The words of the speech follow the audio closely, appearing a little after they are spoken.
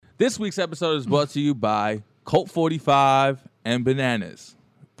This week's episode is brought to you by Colt 45 and Bananas,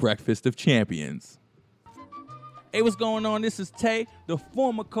 Breakfast of Champions. Hey, what's going on? This is Tay, the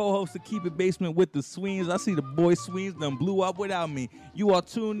former co-host of Keep It Basement with the Sweens. I see the boy Sweens done blew up without me. You are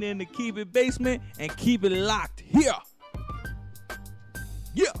tuned in to Keep It Basement and keep it locked here.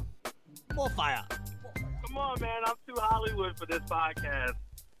 Yeah. More fire. Come on, man. I'm too Hollywood for this podcast.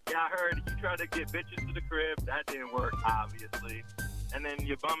 Yeah, I heard you tried to get bitches to the crib. That didn't work, obviously. And then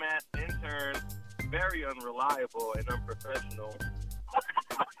your bum-ass intern, very unreliable and unprofessional.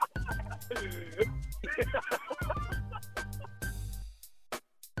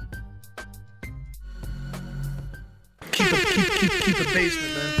 Keep it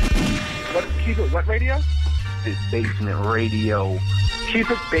basement, man. What radio? It's Basement Radio.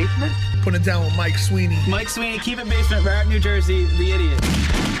 Keep it Basement? Put it down with Mike Sweeney. Mike Sweeney, Keep It Basement, Barrett, New Jersey, the idiot.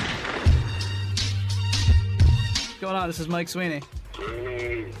 What's going on? This is Mike Sweeney.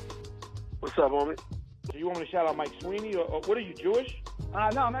 What's up, homie? Do you want me to shout out Mike Sweeney, or what are you, Jewish? No,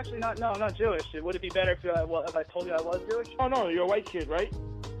 I'm actually not Jewish. Would it be better if I told you I was Jewish? Oh, no, you're a white kid, right?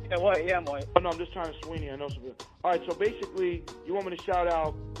 Yeah, white. Yeah, I'm white. Oh, no, I'm just trying to Sweeney. I know some. All right, so basically, you want me to shout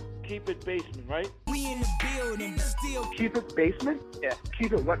out Keep It Basement, right? We in the building, still. Keep it Basement? Yeah.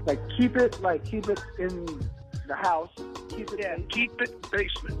 Keep it what? Keep it in the house. Keep it. Yeah. Keep it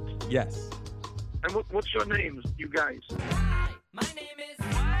Basement. Yes. And what's your names, you guys? My name is.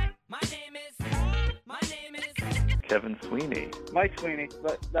 Kevin Sweeney. Mike Sweeney,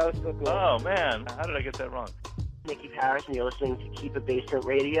 but that was so cool. Oh, man. How did I get that wrong? Nikki Paris, and you're listening to Keep It Basement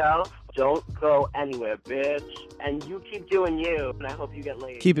Radio. Don't go anywhere, bitch. And you keep doing you, and I hope you get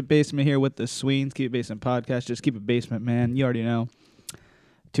laid. Keep It Basement here with the Sweens, Keep It Basement podcast. Just Keep It Basement, man. You already know.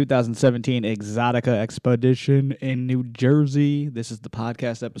 2017 Exotica Expedition in New Jersey. This is the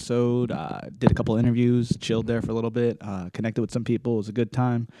podcast episode. Did a couple interviews, chilled there for a little bit, connected with some people. It was a good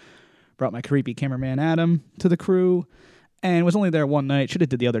time. Brought my creepy cameraman Adam to the crew. And was only there one night. Should have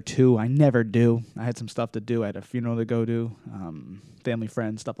did the other two. I never do. I had some stuff to do. I had a funeral to go to, family,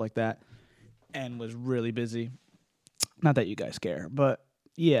 friends, stuff like that, and was really busy. Not that you guys care, but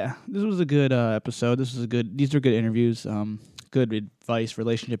yeah, this was a good episode. These are good interviews. Good advice,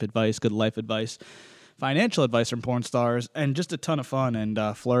 relationship advice, good life advice, financial advice from porn stars, and just a ton of fun and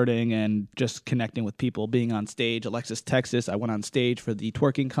flirting and just connecting with people, being on stage. Alexis, Texas. I went on stage for the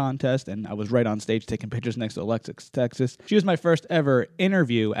twerking contest, and I was right on stage taking pictures next to Alexis, Texas. She was my first ever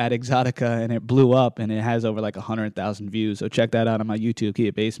interview at Exotica, and it blew up, and it has over like 100,000 views. So check that out on my YouTube, Keep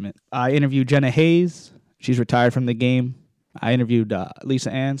It Basement. I interviewed Jenna Hayes. She's retired from the game. I interviewed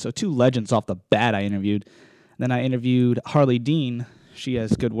Lisa Ann. So two legends off the bat I interviewed. Then I interviewed Harley Dean. She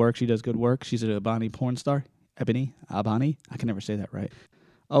has good work. She does good work. She's a Abani porn star. Abani? I can never say that right.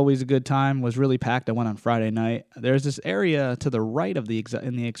 Always a good time. Was really packed. I went on Friday night. There's this area to the right of the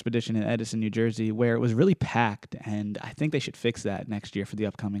expedition in Edison, New Jersey, where it was really packed, and I think they should fix that next year for the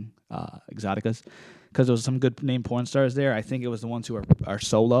upcoming Exoticas, because there was some good name porn stars there. I think it was the ones who are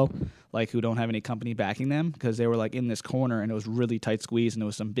solo, like who don't have any company backing them, because they were like in this corner, and it was really tight squeeze, and there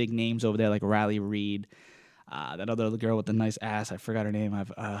was some big names over there like Riley Reid. That other girl with the nice ass, I forgot her name.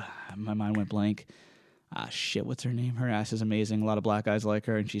 My mind went blank. What's her name? Her ass is amazing. A lot of black guys like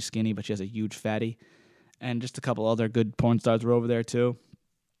her, and she's skinny, but she has a huge fatty. And just a couple other good porn stars were over there, too.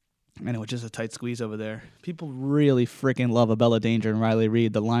 And it was just a tight squeeze over there. People really freaking love Abella Danger and Riley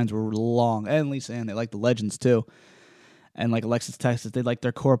Reid. The lines were long. And Lisa Ann, they like the legends, too. And like Alexis Texas, they like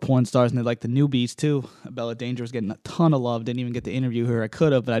their core porn stars, and they like the newbies, too. Bella Danger was getting a ton of love. Didn't even get to interview her. I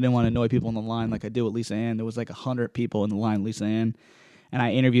could have, but I didn't want to annoy people in the line like I do with Lisa Ann. There was like 100 people in the line, Lisa Ann. And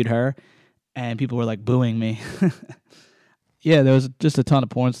I interviewed her, and people were like booing me. Yeah, there was just a ton of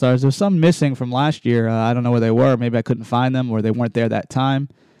porn stars. There was some missing from last year. I don't know where they were. Maybe I couldn't find them, or they weren't there that time.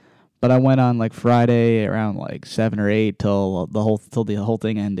 But I went on like Friday around like 7 or 8 till the whole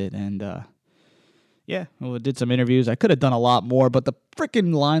thing ended, and yeah, we did some interviews. I could have done a lot more, but the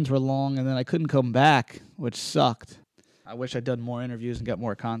freaking lines were long, and then I couldn't come back, which sucked. I wish I'd done more interviews and got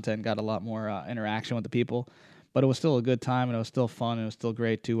more content, got a lot more interaction with the people. But it was still a good time, and it was still fun, and it was still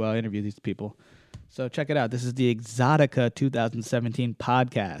great to interview these people. So check it out. This is the Exotica 2017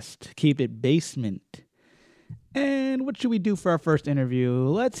 podcast. Keep It Basement. And what should we do for our first interview?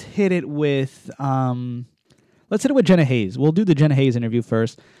 Let's hit it with Jenna Hayes. We'll do the Jenna Hayes interview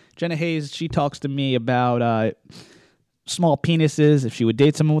first. Jenna Hayes, she talks to me about small penises, if she would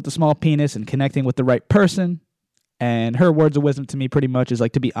date someone with a small penis, and connecting with the right person. And her words of wisdom to me pretty much is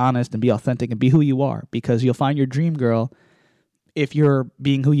like to be honest and be authentic and be who you are, because you'll find your dream girl if you're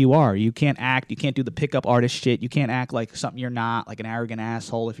being who you are. You can't act, you can't do the pickup artist shit, you can't act like something you're not, like an arrogant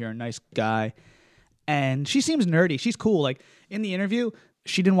asshole if you're a nice guy. And she seems nerdy. She's cool. Like, in the interview,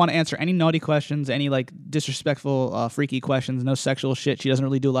 she didn't want to answer any naughty questions, any like disrespectful, freaky questions, no sexual shit. She doesn't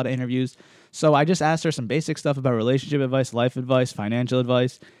really do a lot of interviews. So I just asked her some basic stuff about relationship advice, life advice, financial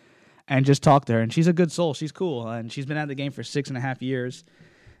advice, and just talked to her. And she's a good soul. She's cool. And she's been out of the game for 6.5 years.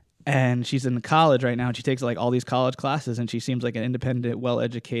 And she's in college right now. And she takes like all these college classes. And she seems like an independent,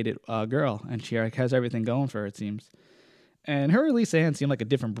 well-educated girl. And she like, has everything going for her, it seems. And her and Lisa Ann seem like a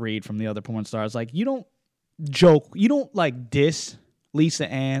different breed from the other porn stars. Like, you don't joke. You don't like diss Lisa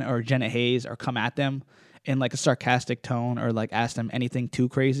Ann or Jenna Hayes or come at them in like a sarcastic tone or like ask them anything too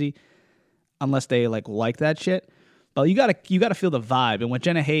crazy unless they like that shit. But you gotta feel the vibe. And with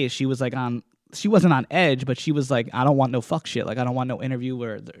Jenna Hayes, she was like she wasn't on edge, but she was like, I don't want no fuck shit. Like, I don't want no interview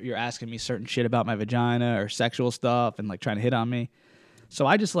where you're asking me certain shit about my vagina or sexual stuff and like trying to hit on me. So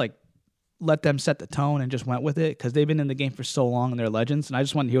I just like let them set the tone and just went with it because they've been in the game for so long and they're legends. And I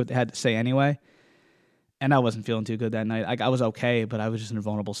just wanted to hear what they had to say anyway. And I wasn't feeling too good that night. I was okay, but I was just in a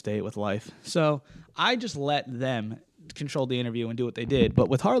vulnerable state with life. So I just let them control the interview and do what they did. But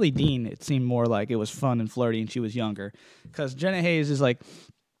with Harley Dean, it seemed more like it was fun and flirty, and she was younger. Because Jenna Hayes is like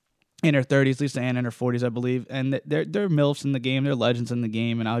in her 30s, Lisa Ann in her 40s, I believe. And they're MILFs in the game. They're legends in the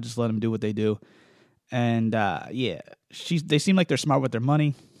game, and I'll just let them do what they do. And, yeah, they seem like they're smart with their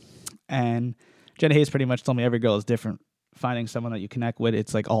money. And Jenna Hayes pretty much told me every girl is different. Finding someone that you connect with,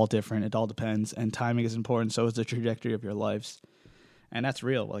 it's like all different. It all depends, and timing is important. So is the trajectory of your lives, and that's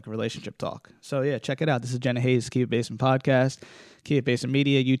real, like relationship talk. So yeah, check it out. This is Jenna Hayes, Keep It Basement podcast, Keep It Basement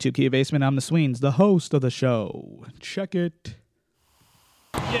Media, YouTube Keep It Basement. I'm the Sweens, the host of the show. Check it.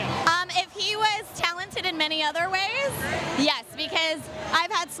 Yeah. If he was talented in many other ways, yes, because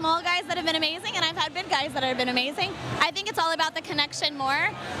I've had small guys that have been amazing and I've had big guys that have been amazing. I think it's all about the connection more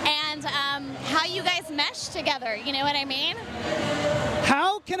and how you guys mesh together. You know what I mean?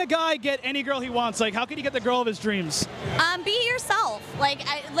 How can a guy get any girl he wants? Like, how can he get the girl of his dreams? Be yourself. Like,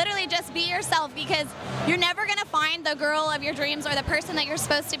 literally just be yourself, because you're never going to find the girl of your dreams or the person that you're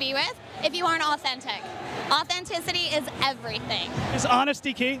supposed to be with if you aren't authentic. Authenticity is everything. Is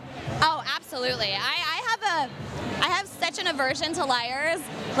honesty key? Oh, absolutely. I have such an aversion to liars.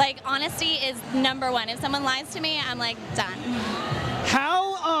 Like, honesty is number one. If someone lies to me, I'm like, done.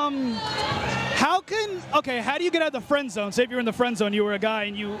 How do you get out of the friend zone? Say if you're in the friend zone, you were a guy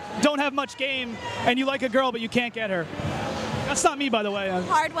and you don't have much game and you like a girl but you can't get her. That's not me, by the way.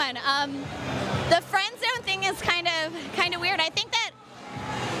 Hard one. The friend zone thing is kind of weird. I think that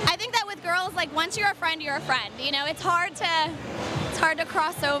with girls, like, once you're a friend, you're a friend. You know, it's hard to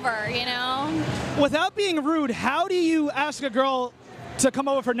cross over, you know? Without being rude, how do you ask a girl to come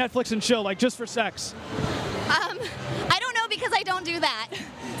over for Netflix and chill, like just for sex? I don't know, because I don't do that.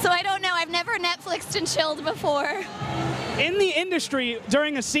 So I don't know. I've never Netflixed and chilled before. In the industry,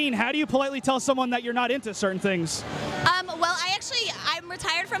 during a scene, how do you politely tell someone that you're not into certain things? Well, I'm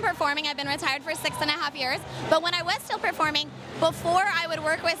retired from performing. I've been retired for 6.5 years. But when I was still performing, before I would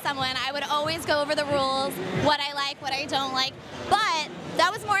work with someone, I would always go over the rules, what I like, what I don't like. But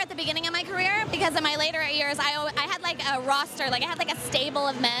that was more at the beginning of my career, because in my later years, I had like a roster, like I had like a stable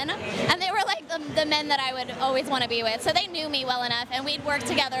of men, and they were like the men that I would always want to be with. So they knew me well enough, and we'd work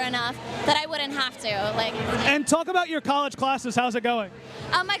together enough that I wouldn't have to. Like. And talk about your college classes. How's it going?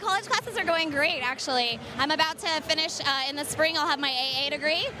 My college classes are going great, actually. I'm about to finish in the spring. I'll have my AA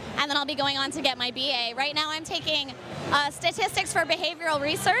degree, and then I'll be going on to get my BA. Right now, I'm taking statistics for behavioral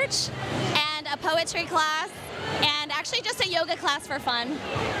research and a poetry class, and actually just a yoga class for fun.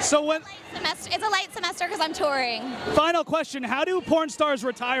 So It's a light semester because I'm touring. Final question, how do porn stars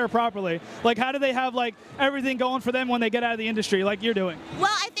retire properly? Like, how do they have like everything going for them when they get out of the industry like you're doing?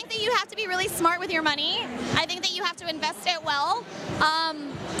 Well, I think that you have to be really smart with your money. I think that you have to invest it well.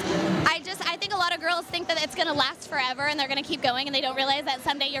 I think a lot of girls think that it's going to last forever and they're going to keep going, and they don't realize that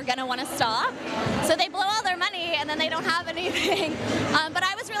someday you're going to want to stop. So they blow all their money and then they don't have anything. But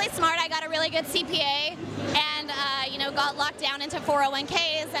I was really smart. I got a really good CPA and, got locked down into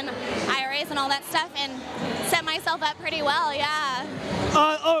 401ks and IRAs and all that stuff and set myself up pretty well, yeah.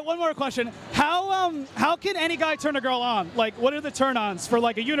 One more question. How can any guy turn a girl on? Like, what are the turn-ons for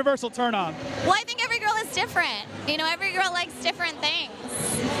like a universal turn-on? Well, I think every girl is different. Every girl likes different things.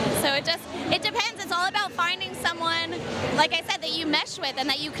 So it depends. It's all about finding someone, like I said, that you mesh with and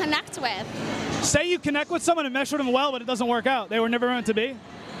that you connect with. Say you connect with someone and mesh with them well, but it doesn't work out. They were never meant to be?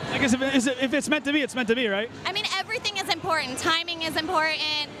 I guess if it's meant to be, it's meant to be, right? I mean, everything is important. Timing is important.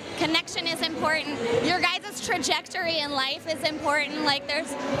 Connection is important. Your guys' trajectory in life is important. Like, there's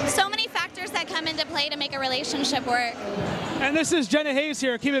so many factors that come into play to make a relationship work. And this is Jenna Hayes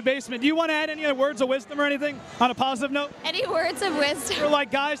here, Keep It Basement. Do you want to add any other words of wisdom or anything on a positive note? Any words of wisdom? For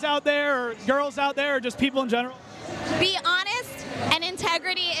like guys out there or girls out there or just people in general? Be honest and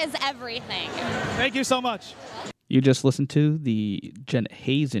integrity is everything. Thank you so much. You just listened to the Jenna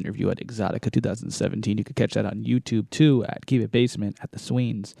Hayes interview at Exotica 2017. You can catch that on YouTube too at Keep It Basement at the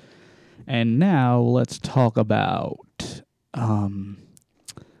Sweens. And now let's talk about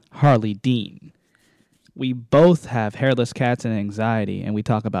Harley Dean. We both have hairless cats and anxiety, and we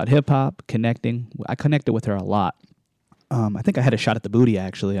talk about hip-hop, connecting. I connected with her a lot. I think I had a shot at the booty,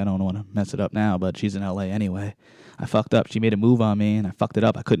 actually. I don't want to mess it up now, but she's in L.A. anyway. I fucked up. She made a move on me, and I fucked it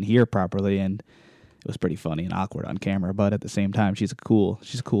up. I couldn't hear properly, and it was pretty funny and awkward on camera, but at the same time, she's a cool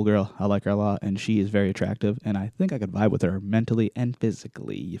girl. I like her a lot, and she is very attractive, and I think I could vibe with her mentally and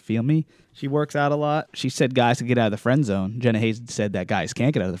physically. You feel me? She works out a lot. She said guys can get out of the friend zone. Jenna Hayes said that guys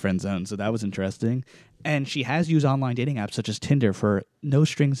can't get out of the friend zone, so that was interesting. And she has used online dating apps such as Tinder for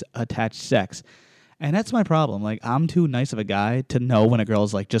no-strings-attached sex. And that's my problem. Like, I'm too nice of a guy to know when a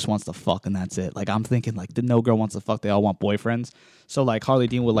girl's like just wants to fuck and that's it. Like, I'm thinking like no girl wants to fuck. They all want boyfriends. So like Harley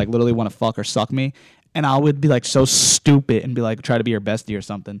Dean would like literally want to fuck or suck me, and I would be like so stupid and be like try to be her bestie or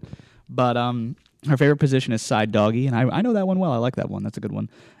something. But her favorite position is side doggy, and I know that one well. I like that one. That's a good one.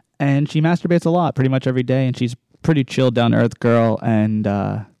 And she masturbates a lot, pretty much every day, and she's pretty chill, down to earth girl. And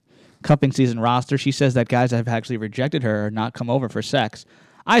cupping season roster, she says that guys that have actually rejected her or not come over for sex.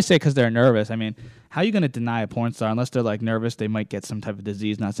 I say because they're nervous. I mean, how are you going to deny a porn star unless they're like nervous they might get some type of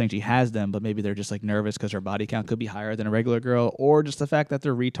disease? Not saying she has them, but maybe they're just like nervous because her body count could be higher than a regular girl, or just the fact that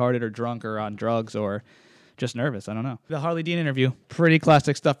they're retarded or drunk or on drugs or just nervous. I don't know. The Harley Dean interview, pretty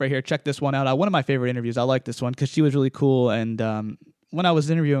classic stuff right here. Check this one out. One of my favorite interviews. I like this one because she was really cool. And when I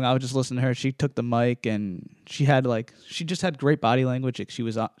was interviewing, I was just listening to her. She took the mic and she just had great body language.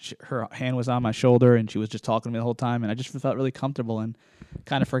 Her hand was on my shoulder and she was just talking to me the whole time. And I just felt really comfortable and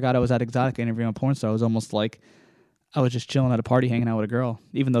kind of forgot I was at Exotica interviewing a porn star. It was almost like I was just chilling at a party hanging out with a girl.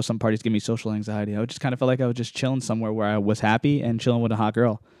 Even though some parties give me social anxiety, I just kind of felt like I was just chilling somewhere where I was happy and chilling with a hot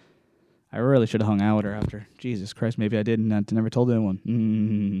girl. I really should have hung out with her after. Jesus Christ, maybe I didn't. I never told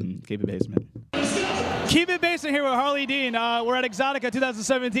anyone. Keep It Basement. Keep It Basement here with Harley Dean. We're at Exotica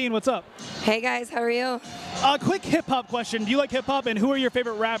 2017. What's up? Hey guys, how are you? Quick hip-hop question. Do you like hip-hop, and who are your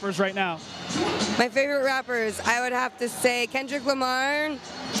favorite rappers right now? My favorite rappers, I would have to say Kendrick Lamar,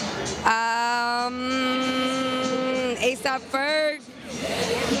 A$AP Ferg,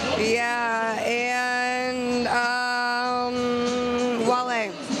 yeah, and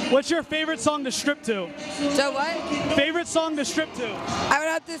Wale. What's your favorite song to strip to? So what? Favorite song to strip to? I would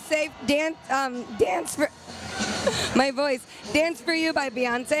have to say Dance for... My voice. Dance for You by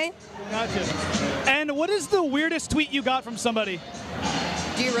Beyonce. Gotcha. And what is the weirdest tweet you got from somebody?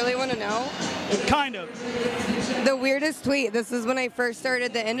 Do you really want to know? Kind of. The weirdest tweet, this is when I first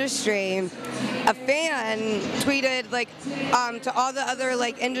started the industry. A fan tweeted to all the other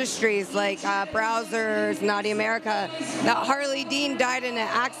industries like browsers, Naughty America, that Harley Dean died in an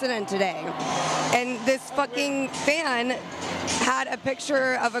accident today. And this fucking fan had a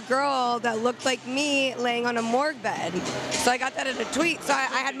picture of a girl that looked like me laying on a morgue bed. So I got that in a tweet. So I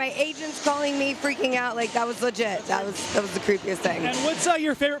had my agents calling me, freaking out. Like, that was legit. That was the creepiest thing. And what's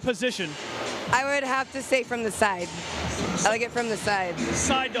your favorite position? I would have to say from the side. I like it from the side.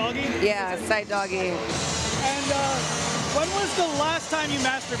 Side doggy? Yeah, side doggy. And when was the last time you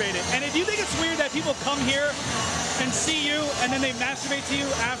masturbated? And do you think it's weird that people come here and see you and then they masturbate to you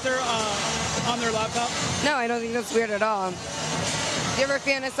after on their laptop? No, I don't think that's weird at all. Do you ever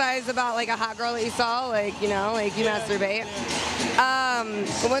fantasize about a hot girl that you saw, you masturbate?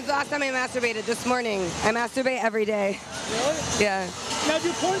 When's the last time I masturbated? This morning. I masturbate every day. Really? Yeah. Now,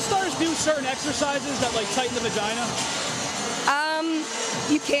 do porn stars do certain exercises that tighten the vagina?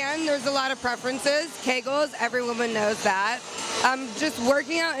 You can. There's a lot of preferences. Kegels, every woman knows that. Just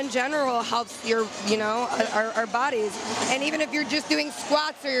working out in general helps our bodies. And even if you're just doing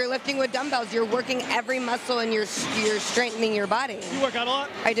squats or you're lifting with dumbbells, you're working every muscle and you're strengthening your body. You work out a lot?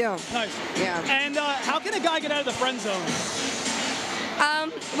 I do. Nice. Yeah. And how can a guy get out of the friend zone?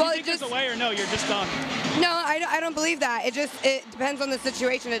 Well, you think there's a way, or no, you're just done? No, I don't believe that. It depends on the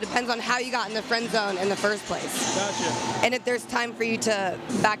situation. It depends on how you got in the friend zone in the first place. Gotcha. And if there's time for you to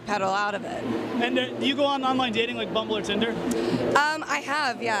backpedal out of it. And do you go on online dating like Bumble or Tinder? I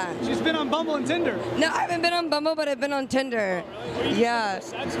have, yeah. She's been on Bumble and Tinder? No, I haven't been on Bumble, but I've been on Tinder. Oh, really? Yeah.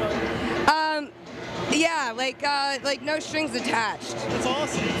 Sex, yeah, like no strings attached. That's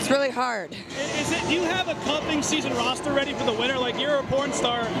awesome. It's really hard. Do you have a cupping season roster ready for the winter? Like, you're a porn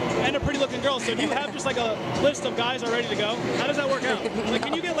star and a pretty looking girl, so do you have just a list of guys ready to go? How does that work out?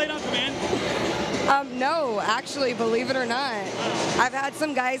 Can you get laid on command? No, actually, believe it or not. I've had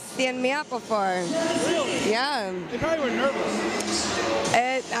some guys stand me up before. Really? Yeah. They probably were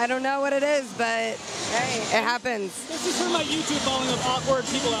nervous. I don't know what it is, but Hey, it happens. This is for my YouTube following of awkward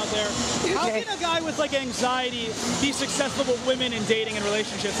people out there. How Okay. can a guy with like anxiety be successful with women and dating and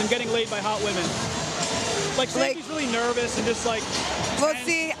relationships and getting laid by hot women? Like, say if he's really nervous and just like. Well,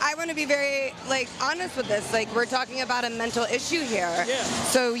 see, I want to be very honest with this. Like, we're talking about a mental issue here. Yeah.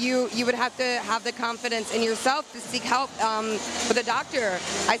 So you would have to have the confidence in yourself to seek help with a doctor.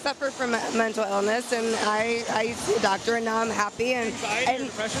 I suffer from mental illness, and I see a doctor, and now I'm happy. And Anxiety or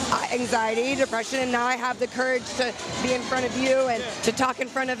depression? Anxiety, depression, and now I have the courage to be in front of you and to talk in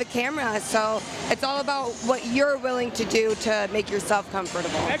front of a camera. So it's all about what you're willing to do to make yourself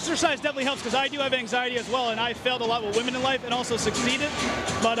comfortable. Exercise definitely helps because I do have anxiety as well, and I failed a lot with women in life and also succeeded.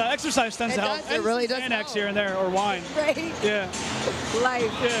 But exercise tends to help. Does, it really does. Xanax here and there, or wine. Right? Yeah. Life.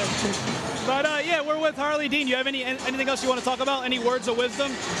 Yeah. But yeah, we're with Harley Dean. You have anything else you want to talk about? Any words of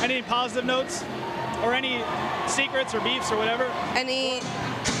wisdom? Any positive notes? Or any secrets or beefs or whatever?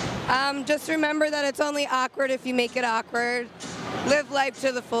 Just remember that it's only awkward if you make it awkward. Live life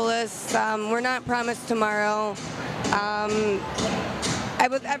to the fullest. We're not promised tomorrow.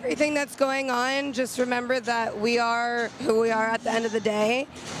 With everything that's going on, just remember that we are who we are at the end of the day,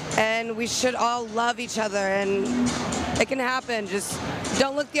 and we should all love each other, and it can happen. Just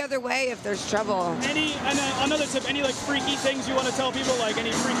don't look the other way if there's trouble. Another tip, any like freaky things you want to tell people, like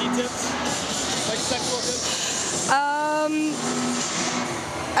any freaky tips? Like sexual tips?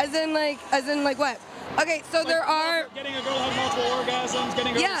 As in what? Okay, so there are... Getting a girl to have multiple orgasms,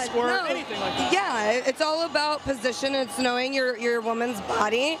 getting her to squirt, anything like that. Yeah, it's all about position. It's knowing your woman's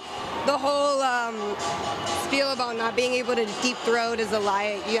body. The whole spiel about not being able to deep throat is a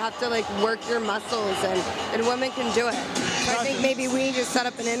lie. You have to work your muscles, and women can do it. So I think maybe we need to set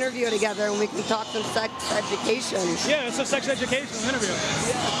up an interview together and we can talk some sex education. Yeah, it's a sex educational interview.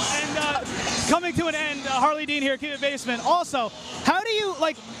 Yeah. And coming to an end, Harley Dean here, Keep It Basement. Also, how do you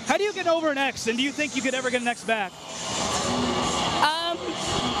get over an ex, and do you think you could ever get an ex back? How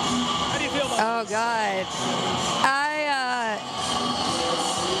do you feel about that? Oh, God.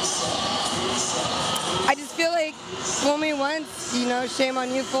 I just feel like fool me once, shame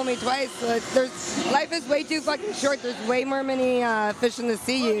on you, fool me twice. Life is way too fucking short. There's way more many fish in the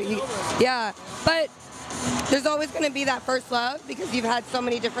sea. Yeah, but there's always going to be that first love because you've had so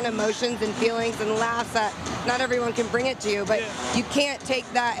many different emotions and feelings and laughs that not everyone can bring it to you. But you can't take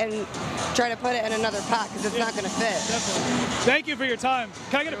that and try to put it in another pot because it's not going to fit. Definitely. Thank you for your time.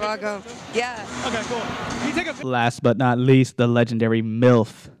 Can I get a picture? You're welcome. Yeah. Okay, cool. Can you take a picture? Last but not least, the legendary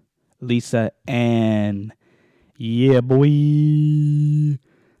MILF, Lisa Ann. Yeah, boy.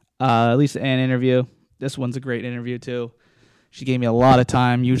 Lisa Ann interview. This one's a great interview, too. She gave me a lot of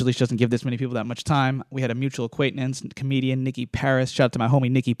time. Usually she doesn't give this many people that much time. We had a mutual acquaintance, comedian Nikki Paris. Shout out to my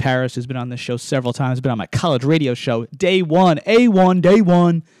homie Nikki Paris, who's been on this show several times. Been on my college radio show, day one.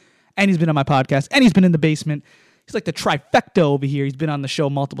 And he's been on my podcast, and he's been in the basement. He's like the trifecta over here. He's been on the show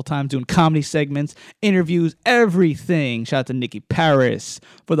multiple times doing comedy segments, interviews, everything. Shout out to Nikki Paris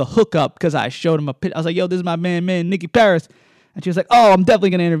for the hookup because I showed him a pit. I was like, yo, this is my man, Nikki Paris. And she was like, oh, I'm definitely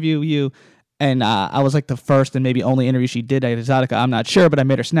going to interview you. And I was like the first and maybe only interview she did at Exotica. I'm not sure, but I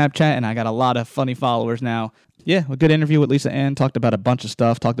made her Snapchat, and I got a lot of funny followers now. Yeah, a good interview with Lisa Ann. Talked about a bunch of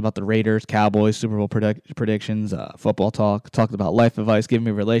stuff. Talked about the Raiders, Cowboys, Super Bowl predictions, football talk. Talked about life advice, giving me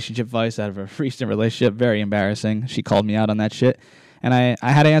relationship advice out of a recent relationship. Very embarrassing. She called me out on that shit. And I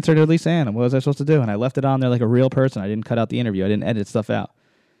had to answer to Lisa Ann. What was I supposed to do? And I left it on there like a real person. I didn't cut out the interview. I didn't edit stuff out.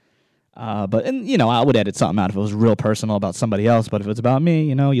 I would edit something out if it was real personal about somebody else. But if it's about me,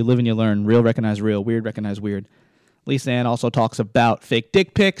 you live and you learn. Real recognize real. Weird recognize weird. Lisa Ann also talks about fake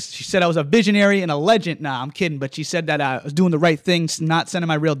dick pics. She said I was a visionary and a legend. Nah, I'm kidding. But she said that I was doing the right thing, not sending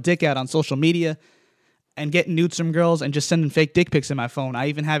my real dick out on social media and getting nudes from girls and just sending fake dick pics in my phone. I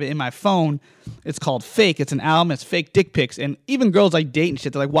even have it in my phone. It's called Fake. It's an album. It's fake dick pics. And even girls I date and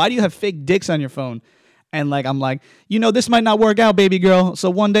shit, they're like, why do you have fake dicks on your phone? And I'm like, this might not work out, baby girl. So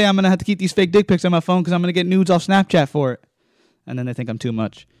one day I'm going to have to keep these fake dick pics on my phone because I'm going to get nudes off Snapchat for it. And then they think I'm too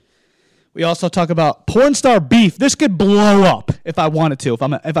much. We also talk about porn star beef. This could blow up if I wanted to,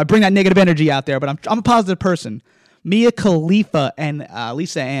 if I bring that negative energy out there. But I'm a positive person. Mia Khalifa and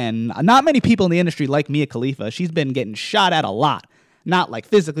Lisa Ann. Not many people in the industry like Mia Khalifa. She's been getting shot at a lot. Not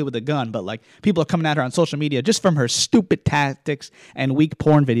physically with a gun, but people are coming at her on social media just from her stupid tactics and weak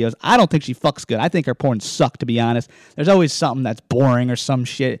porn videos. I don't think she fucks good. I think her porn sucks, to be honest. There's always something that's boring or some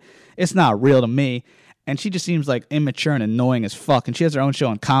shit. It's not real to me. And she just seems immature and annoying as fuck. And she has her own show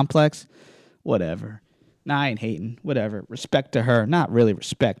on Complex. Whatever. Nah, I ain't hating. Whatever. Respect to her. Not really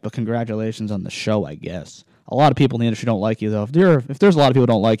respect, but congratulations on the show, I guess. A lot of people in the industry don't like you, though. If there's a lot of people who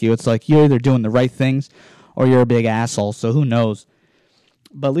don't like you, it's you're either doing the right things or you're a big asshole, so who knows.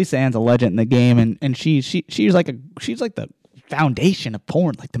 But Lisa Ann's a legend in the game, and she's like the foundation of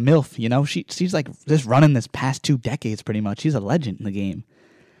porn, like the MILF, you know? She's like just running this past 2 decades pretty much. She's a legend in the game.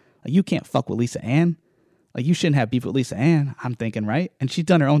 Like, you can't fuck with Lisa Ann. Like, you shouldn't have beef with Lisa Ann, I'm thinking, right? And she's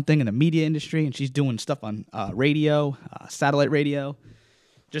done her own thing in the media industry, and she's doing stuff on radio, satellite radio,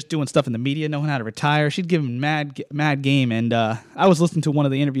 just doing stuff in the media, knowing how to retire. She'd given mad game, and I was listening to one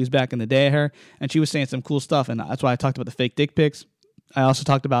of the interviews back in the day of her, and she was saying some cool stuff, and that's why I talked about the fake dick pics. I also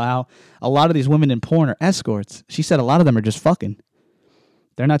talked about how a lot of these women in porn are escorts. She said a lot of them are just fucking.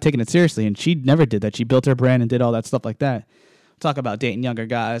 They're not taking it seriously, and she never did that. She built her brand and did all that stuff like that. Talk about dating younger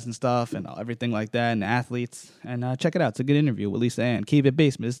guys and stuff and everything like that and athletes. And check it out. It's a good interview with Lisa Ann. Keep It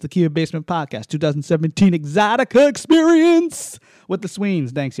Basement. It's the Keep It Basement Podcast 2017 Exotica Experience with the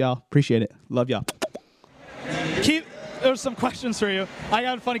Sweens. Thanks, y'all. Appreciate it. Love y'all. There's some questions for you. I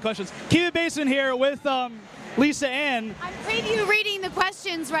got funny questions. Keep It Basement here with Lisa Ann. I'm preview reading the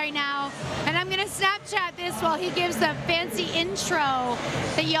questions right now, and I'm going to Snapchat this while he gives the fancy intro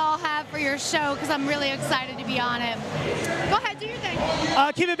that y'all have for your show, because I'm really excited to be on it. Go ahead, do your thing.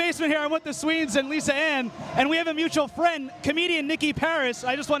 Keep It Basement here. I'm with the Sweens and Lisa Ann, and we have a mutual friend, comedian Nikki Paris.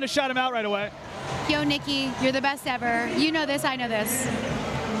 I just wanted to shout him out right away. Yo, Nikki, you're the best ever. You know this, I know this.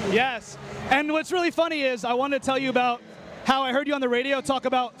 Yes. And what's really funny is I wanted to tell you about how I heard you on the radio talk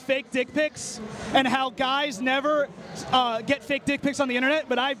about fake dick pics and how guys never get fake dick pics on the internet,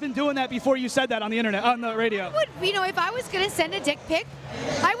 but I've been doing that before you said that on the internet, on the radio. If I was going to send a dick pic,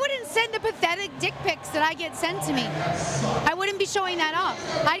 I wouldn't send the pathetic dick pics that I get sent to me. I wouldn't be showing that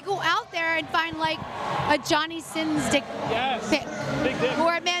off. I'd go out there and find like a Johnny Sins dick pic. Big dick.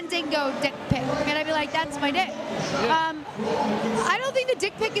 Or a Mandingo dick pic. And I'd be like, that's my dick. Yeah. I don't think the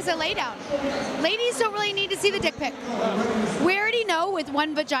dick pic is a laydown. Ladies don't really need to see the dick pic. We already know with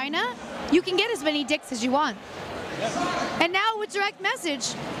one vagina, you can get as many dicks as you want. And now with direct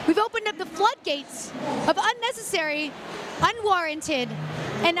message, we've opened up the floodgates of unnecessary, unwarranted,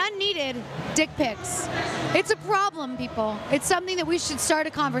 and unneeded dick pics. It's a problem, people. It's something that we should start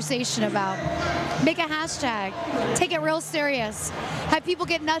a conversation about. Make a hashtag. Take it real serious. Have people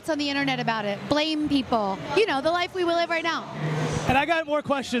get nuts on the internet about it. Blame people. You know, the life we live right now. And I got more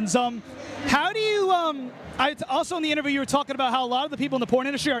questions. How do you, also in the interview you were talking about how a lot of the people in the porn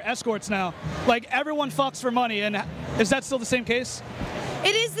industry are escorts now. Like, everyone fucks for money, and is that still the same case?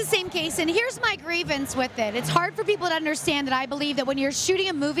 It is the same case, and here's my grievance with it. It's hard for people to understand that I believe that when you're shooting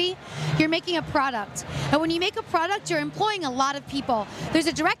a movie, you're making a product. And when you make a product, you're employing a lot of people. There's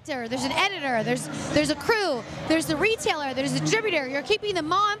a director, there's an editor, there's a crew, there's the retailer, there's the distributor. You're keeping the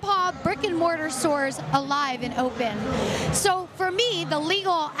mom and pop brick and mortar stores alive and open. So for me, the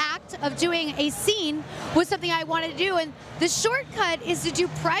legal act of doing a scene was something I wanted to do, and the shortcut is to do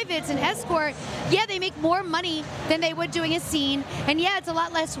privates and escort. Yeah, they make more money than they would doing a scene, and yeah, it's a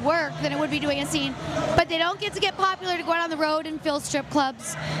lot less work than it would be doing a scene, but they don't get to get popular to go out on the road and fill strip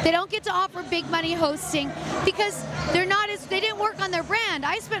clubs. They don't get to offer big money hosting because they didn't work on their brand.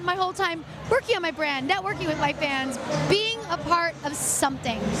 I spent my whole time working on my brand, networking with my fans, being a part of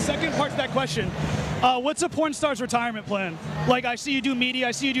something. Second part to that question. What's a porn star's retirement plan? Like, I see you do media,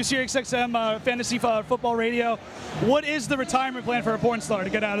 I see you do SiriusXM, fantasy football radio. What is the retirement plan for a porn star to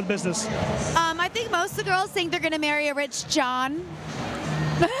get out of the business? I think most of the girls think they're going to marry a rich John.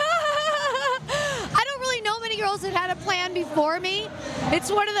 I don't really know many girls that had a plan before me.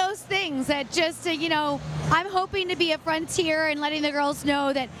 It's one of those things that just, I'm hoping to be a frontier and letting the girls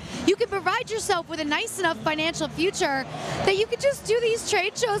know that you can provide yourself with a nice enough financial future that you could just do these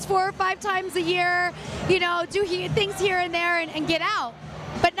trade shows 4 or 5 times a year, do things here and there and get out,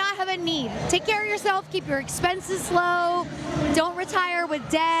 but not have a need. Take care of yourself, keep your expenses low, don't retire with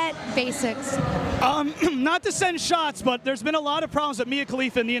debt, basics. Not to send shots, but there's been a lot of problems with Mia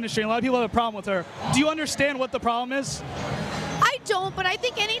Khalifa in the industry, and a lot of people have a problem with her. Do you understand what the problem is? I don't, but I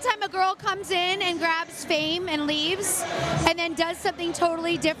think anytime a girl comes in and grabs fame and leaves and then does something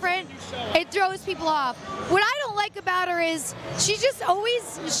totally different, it throws people off. What I don't like about her is she's just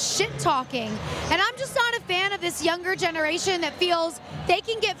always shit-talking. And I'm just not a fan of this younger generation that feels they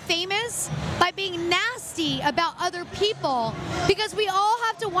can get famous by being nasty about other people, because we all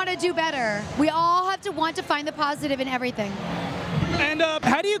have to want to do better. We all have to want to find the positive in everything. And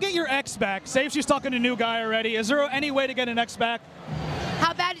how do you get your ex back? Say if she's talking to a new guy already. Is there any way to get an ex back?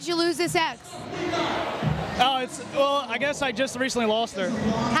 How bad did you lose this ex? I guess I just recently lost her.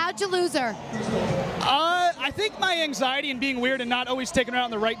 How'd you lose her? I think my anxiety and being weird and not always taking her out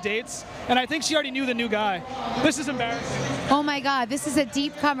on the right dates. And I think she already knew the new guy. This is embarrassing. Oh my God, this is a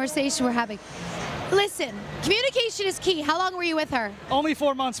deep conversation we're having. Listen, communication is key. How long were you with her? Only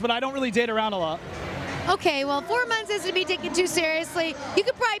 4 months, but I don't really date around a lot. Okay, well, 4 months isn't to be taken too seriously. You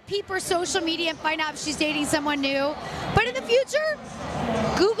could probably peep her social media and find out if she's dating someone new. But in the future,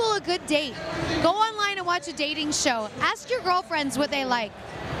 Google a good date. Go online and watch a dating show. Ask your girlfriends what they like.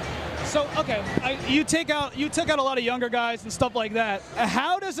 So, okay, you took out a lot of younger guys and stuff like that.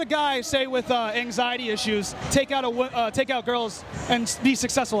 How does a guy, say with anxiety issues, take out girls and be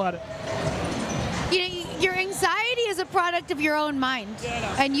successful at it? You know, your anxiety is a product of your own mind,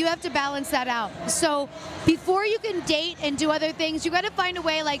 and you have to balance that out. So before you can date and do other things, you got to find a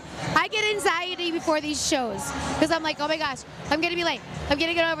way. Like, I get anxiety before these shows because I'm like, oh my gosh, I'm gonna be late. I'm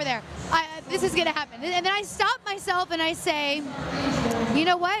gonna get over there. This is gonna happen. And then I stop myself and I say, you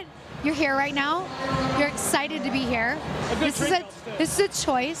know what? You're here right now. You're excited to be here. This is a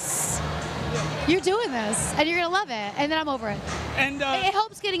choice. You're doing this, and you're gonna love it. And then I'm over it. And it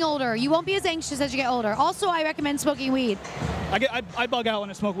helps getting older. You won't be as anxious as you get older. Also, I recommend smoking weed. I bug out when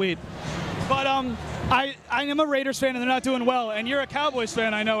I smoke weed. But I am a Raiders fan, and they're not doing well. And you're a Cowboys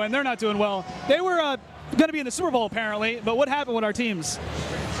fan, I know, and they're not doing well. They were going to be in the Super Bowl, apparently. But what happened with our teams?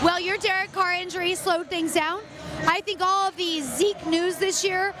 Well, your Derek Carr injury slowed things down. I think all of the Zeke news this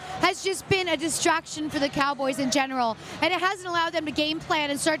year has just been a distraction for the Cowboys in general, and it hasn't allowed them to game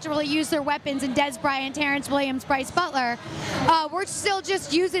plan and start to really use their weapons in Dez Bryant, Terrence Williams, Bryce Butler. We're still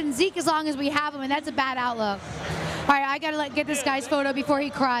just using Zeke as long as we have him, and that's a bad outlook. All right, I gotta get this guy's photo before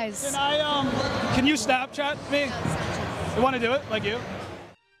he cries. Can you Snapchat me? You want to do it, like you?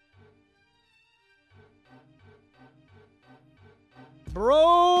 Bro!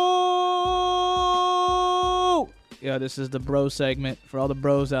 Yeah, this is the bro segment for all the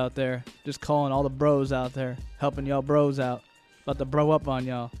bros out there. Just calling all the bros out there, helping y'all bros out. About to bro up on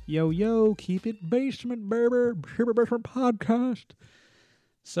y'all. Yo, keep it basement, baby. Keep it basement podcast.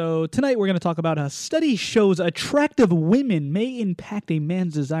 So tonight we're going to talk about a study shows attractive women may impact a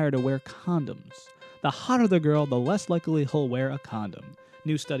man's desire to wear condoms. The hotter the girl, the less likely he'll wear a condom.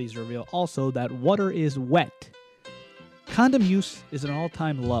 New studies reveal also that water is wet. Condom use is an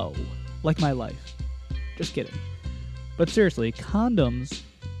all-time low, like my life. Just kidding. But seriously, condoms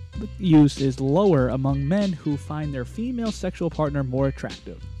use is lower among men who find their female sexual partner more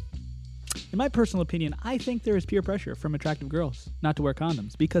attractive. In my personal opinion, I think there is peer pressure from attractive girls not to wear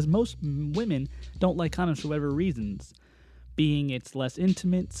condoms because most women don't like condoms for whatever reasons. Being it's less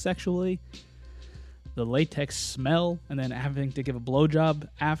intimate sexually, the latex smell, and then having to give a blowjob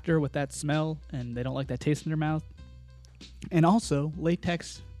after with that smell, and they don't like that taste in their mouth. And also,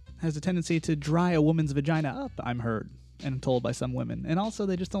 latex has a tendency to dry a woman's vagina up, I'm heard and told by some women. And also,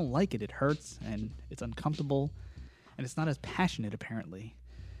 they just don't like it. It hurts, and it's uncomfortable, and it's not as passionate, apparently.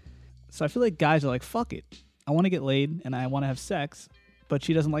 So I feel like guys are like, fuck it. I want to get laid, and I want to have sex, but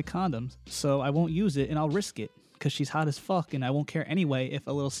she doesn't like condoms, so I won't use it, and I'll risk it, because she's hot as fuck, and I won't care anyway if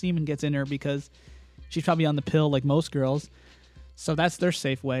a little semen gets in her, because she's probably on the pill like most girls. So that's their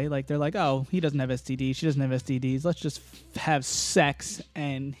safe way. Like, they're like, oh, he doesn't have STDs, she doesn't have STDs. Let's just have sex,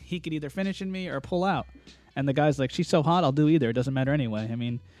 and he could either finish in me or pull out. And the guy's like, she's so hot, I'll do either. It doesn't matter anyway. I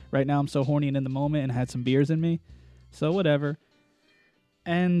mean, right now I'm so horny and in the moment and had some beers in me. So whatever.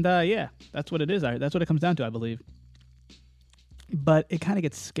 And, yeah, that's what it is. That's what it comes down to, I believe. But it kind of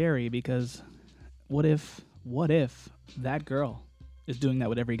gets scary because what if that girl is doing that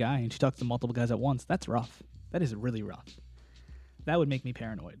with every guy and she talks to multiple guys at once? That's rough. That is really rough. That would make me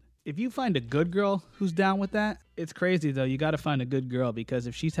paranoid. If you find a good girl who's down with that, it's crazy, though. You got to find a good girl because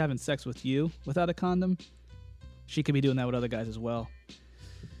if she's having sex with you without a condom, she could be doing that with other guys as well.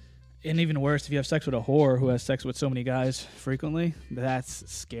 And even worse, if you have sex with a whore who has sex with so many guys frequently, that's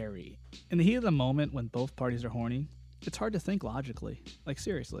scary. In the heat of the moment when both parties are horny, it's hard to think logically. Like,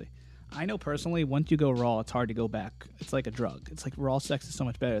 seriously. I know personally, once you go raw, it's hard to go back. It's like a drug. It's like raw sex is so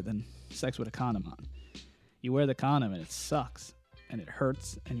much better than sex with a condom on. You wear the condom and it sucks. And it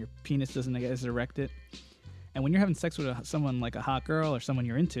hurts, and your penis doesn't get as erected. And when you're having sex with someone like a hot girl or someone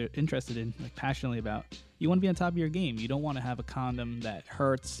you're interested in, like passionately about, you want to be on top of your game. You don't want to have a condom that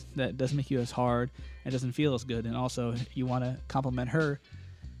hurts, that doesn't make you as hard, and doesn't feel as good. And also, you want to compliment her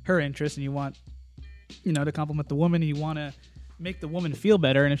interest, and you want, to compliment the woman, and you want to make the woman feel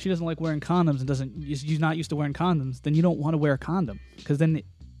better. And if she doesn't like wearing condoms and she's not used to wearing condoms, then you don't want to wear a condom because then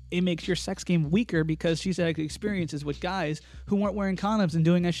it makes your sex game weaker because she's had experiences with guys who weren't wearing condoms and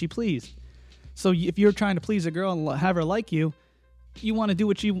doing as she pleased. So if you're trying to please a girl and have her like you, you want to do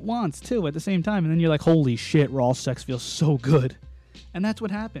what she wants too at the same time. And then you're like, holy shit, raw sex feels so good. And that's what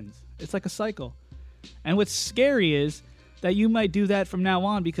happens. It's like a cycle. And what's scary is that you might do that from now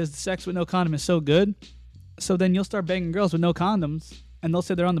on because the sex with no condom is so good. So then you'll start banging girls with no condoms and they'll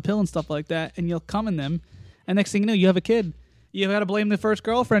say they're on the pill and stuff like that and you'll come in them. And next thing you know, you have a kid. You got to blame the first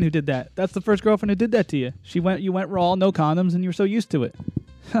girlfriend who did that. That's the first girlfriend who did that to you. You went raw, no condoms, and you were so used to it.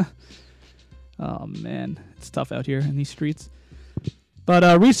 Oh, man. It's tough out here in these streets.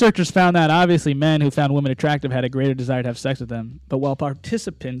 But researchers found that obviously men who found women attractive had a greater desire to have sex with them. But while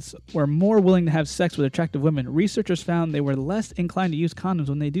participants were more willing to have sex with attractive women, researchers found they were less inclined to use condoms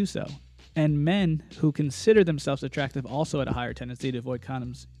when they do so. And men who consider themselves attractive also had a higher tendency to avoid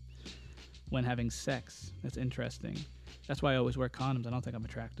condoms when having sex. That's interesting. That's why I always wear condoms. I don't think I'm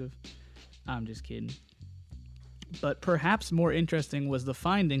attractive. I'm just kidding. But perhaps more interesting was the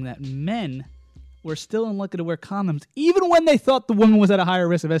finding that men were still unlucky to wear condoms even when they thought the woman was at a higher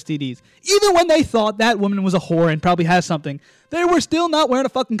risk of STDs. Even when they thought that woman was a whore and probably has something, they were still not wearing a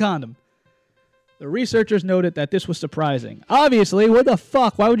fucking condom. The researchers noted that this was surprising. Obviously, what the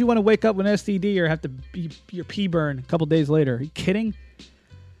fuck? Why would you want to wake up with an STD or have to be your pee burn a couple days later? Are you kidding?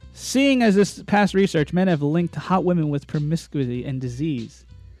 Seeing as this past research, men have linked hot women with promiscuity and disease.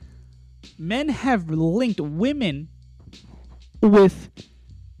 Men have linked women with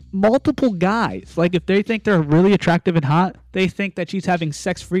multiple guys. Like if they think they're really attractive and hot, they think that she's having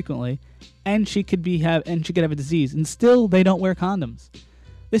sex frequently, and she could have a disease, and still they don't wear condoms.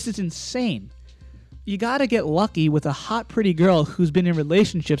 This is insane. You gotta get lucky with a hot, pretty girl who's been in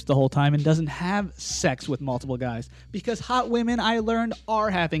relationships the whole time and doesn't have sex with multiple guys. Because hot women, I learned, are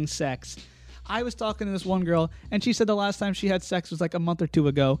having sex. I was talking to this one girl, and she said the last time she had sex was like a month or two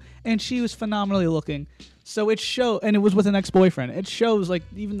ago, and she was phenomenally looking. So and it was with an ex-boyfriend. It shows, like,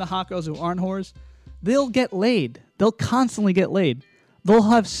 even the hot girls who aren't whores, they'll get laid. They'll constantly get laid. They'll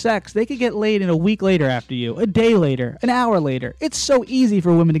have sex. They could get laid in a week later after you, a day later, an hour later. It's so easy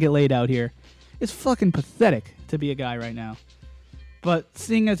for women to get laid out here. It's fucking pathetic to be a guy right now. But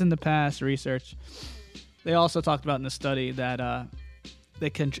seeing as in the past research, they also talked about in the study that they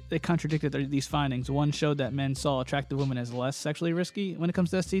contradicted these findings. One showed that men saw attractive women as less sexually risky when it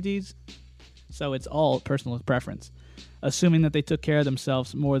comes to STDs. So it's all personal preference, assuming that they took care of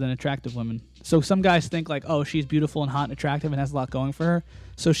themselves more than attractive women. So some guys think like, oh, she's beautiful and hot and attractive and has a lot going for her,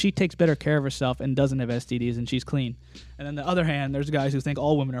 so she takes better care of herself and doesn't have STDs and she's clean. And on the other hand, there's guys who think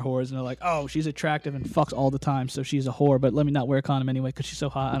all women are whores and they're like, oh, she's attractive and fucks all the time, so she's a whore, but let me not wear a condom anyway because she's so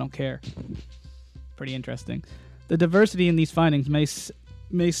hot, I don't care. Pretty interesting. The diversity in these findings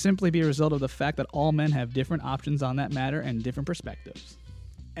may simply be a result of the fact that all men have different options on that matter and different perspectives.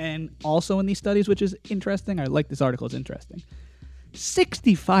 And also in these studies, which is interesting, I like this article, it's interesting,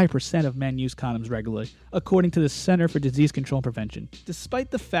 65% of men use condoms regularly, according to the Center for Disease Control and Prevention. Despite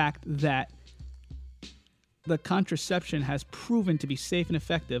the fact that the contraception has proven to be safe and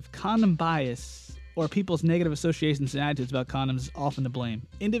effective, condom bias or people's negative associations and attitudes about condoms is often to blame.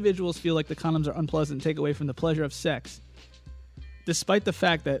 Individuals feel like the condoms are unpleasant and take away from the pleasure of sex, despite the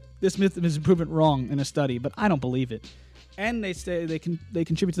fact that this myth has been proven wrong in a study, but I don't believe it. And they say they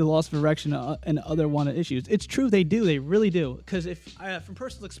contribute to the loss of erection and other wanted issues. It's true, they do. They really do. Because from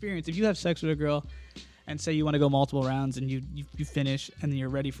personal experience, if you have sex with a girl and say you want to go multiple rounds and you finish and then you're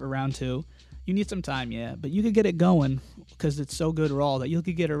ready for round two, you need some time, yeah. But you could get it going because it's so good raw that you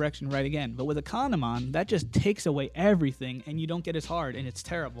could get erection right again. But with a condom on, that just takes away everything and you don't get as hard and it's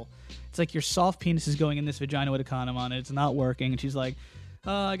terrible. It's like your soft penis is going in this vagina with a condom on it. It's not working. And she's like,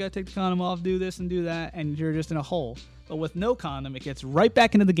 I got to take the condom off, do this and do that. And you're just in a hole. But with no condom, it gets right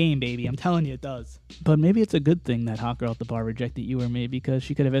back into the game, baby. I'm telling you, it does. But maybe it's a good thing that hot girl at the bar rejected you or me because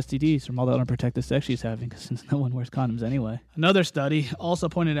she could have STDs from all that unprotected sex she's having since no one wears condoms anyway. Another study also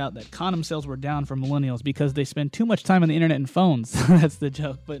pointed out that condom sales were down for millennials because they spend too much time on the internet and phones. That's the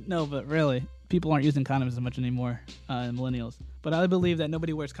joke. But really, people aren't using condoms as much anymore, millennials. But I believe that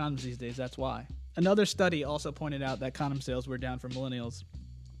nobody wears condoms these days. That's why. Another study also pointed out that condom sales were down for millennials.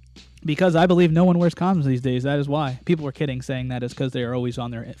 Because I believe no one wears condoms these days. That is why. People were kidding saying that is because they are always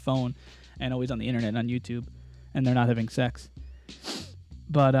on their phone and always on the internet and on YouTube and they're not having sex.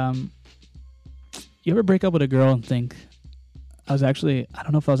 But you ever break up with a girl and think, I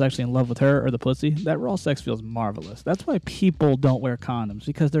don't know if I was actually in love with her or the pussy? That raw sex feels marvelous. That's why people don't wear condoms,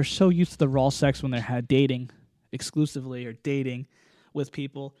 because they're so used to the raw sex when they're dating exclusively or dating with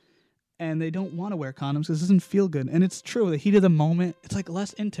people. And they don't want to wear condoms because it doesn't feel good. And it's true. The heat of the moment, it's like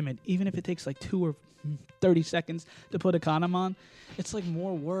less intimate. Even if it takes like 2 or 30 seconds to put a condom on, it's like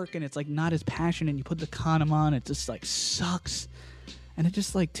more work and it's like not as passionate. You put the condom on, it just like sucks. And it's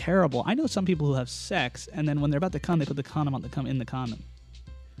just like terrible. I know some people who have sex and then when they're about to come, they put the condom on to come in the condom.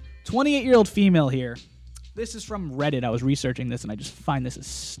 28-year-old female here. This is from Reddit. I was researching this and I just find this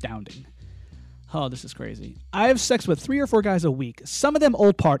astounding. Oh, this is crazy. I have sex with 3 or 4 guys a week. Some of them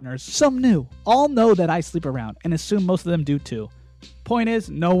old partners, some new. All know that I sleep around and assume most of them do too. Point is,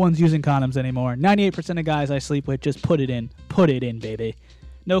 no one's using condoms anymore. 98% of guys I sleep with just put it in. Put it in, baby.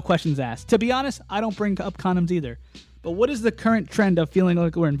 No questions asked. To be honest, I don't bring up condoms either. But what is the current trend of feeling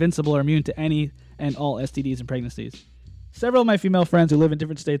like we're invincible or immune to any and all STDs and pregnancies? Several of my female friends who live in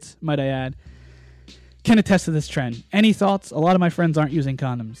different states, might I add, can attest to this trend. Any thoughts? A lot of my friends aren't using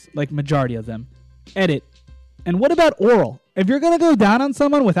condoms, like majority of them. Edit. And what about oral? If you're going to go down on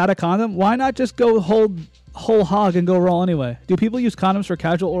someone without a condom, why not just go whole hog and go raw anyway? Do people use condoms for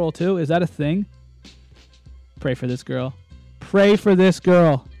casual oral too? Is that a thing? Pray for this girl. Pray for this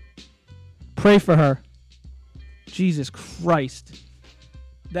girl. Pray for her. Jesus Christ.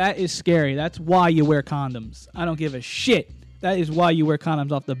 That is scary. That's why you wear condoms. I don't give a shit. That is why you wear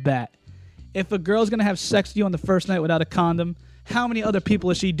condoms off the bat. If a girl's going to have sex with you on the first night without a condom, how many other people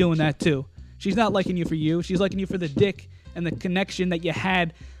is she doing that to? She's not liking you for you. She's liking you for the dick and the connection that you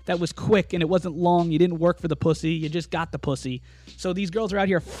had that was quick and it wasn't long. You didn't work for the pussy. You just got the pussy. So these girls are out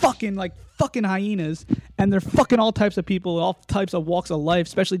here fucking like fucking hyenas, and they're fucking all types of people, all types of walks of life,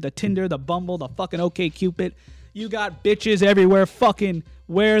 especially the Tinder, the Bumble, the fucking OkCupid. You got bitches everywhere fucking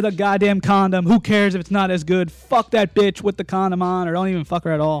wear the goddamn condom. Who cares if it's not as good? Fuck that bitch with the condom on, or don't even fuck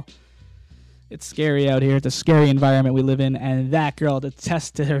her at all. It's scary out here. It's a scary environment we live in, and that girl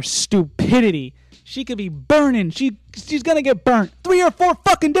attests to her stupidity. She could be burning. She's gonna get burnt. 3 or 4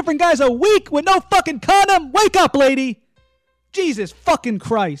 fucking different guys a week with no fucking condom. Wake up, lady. Jesus fucking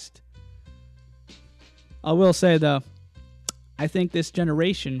Christ. I will say, though, I think this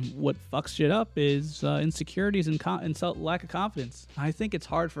generation, what fucks shit up is insecurities and lack of confidence. I think it's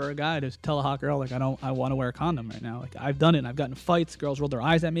hard for a guy to tell a hot girl, like, I want to wear a condom right now. Like, I've done it. I've gotten in fights. Girls roll their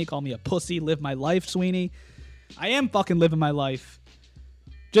eyes at me, call me a pussy, live my life, Sweeney. I am fucking living my life.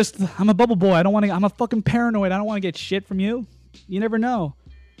 Just, I'm a bubble boy. I'm a fucking paranoid. I don't want to get shit from you. You never know.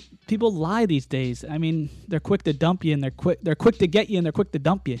 People lie these days. I mean, they're quick to dump you, and they're quick to get you, and they're quick to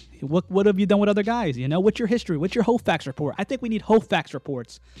dump you. What have you done with other guys? You know, what's your history? What's your HoFax report? I think we need HoFax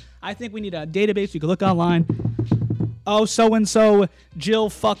reports. I think we need a database you can look online. Oh, so-and-so, Jill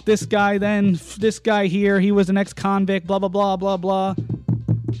fucked this guy then. This guy here, he was an ex-convict, blah, blah, blah, blah, blah.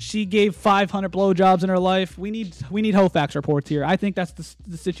 She gave 500 blowjobs in her life. We need HoFax reports here. I think that's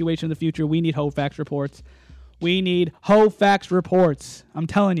the situation in the future. We need HoFax reports. We need HoFax reports. I'm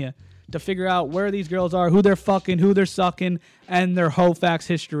telling you, to figure out where these girls are, who they're fucking, who they're sucking, and their HoFax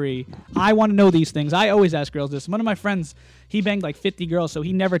history. I want to know these things. I always ask girls this. One of my friends, he banged like 50 girls, so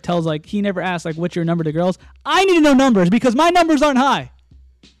he never asks, like, what's your number to girls? I need to know numbers because my numbers aren't high.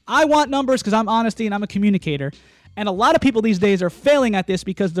 I want numbers because I'm honesty and I'm a communicator. And a lot of people these days are failing at this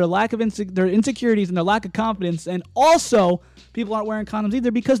because their lack of their insecurities and their lack of confidence, and also people aren't wearing condoms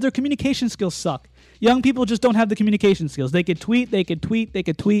either because their communication skills suck. Young people just don't have the communication skills. They could tweet, they could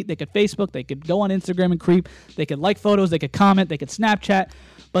Facebook, they could go on Instagram and creep, they could like photos, they could comment, they could Snapchat,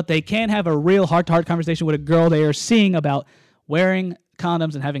 but they can't have a real heart-to-heart conversation with a girl they are seeing about wearing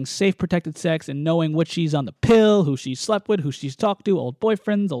condoms and having safe, protected sex and knowing what she's on the pill, who she's slept with, who she's talked to, old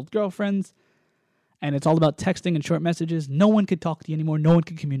boyfriends, old girlfriends. And it's all about texting and short messages. No one could talk to you anymore. No one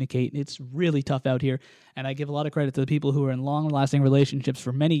can communicate. It's really tough out here. And I give a lot of credit to the people who are in long-lasting relationships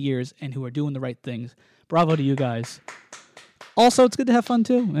for many years and who are doing the right things. Bravo to you guys. Also, it's good to have fun,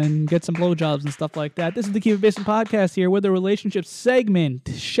 too, and get some blowjobs and stuff like that. This is the Keep It Basement podcast here with the relationship segment.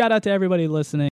 Shout out to everybody listening.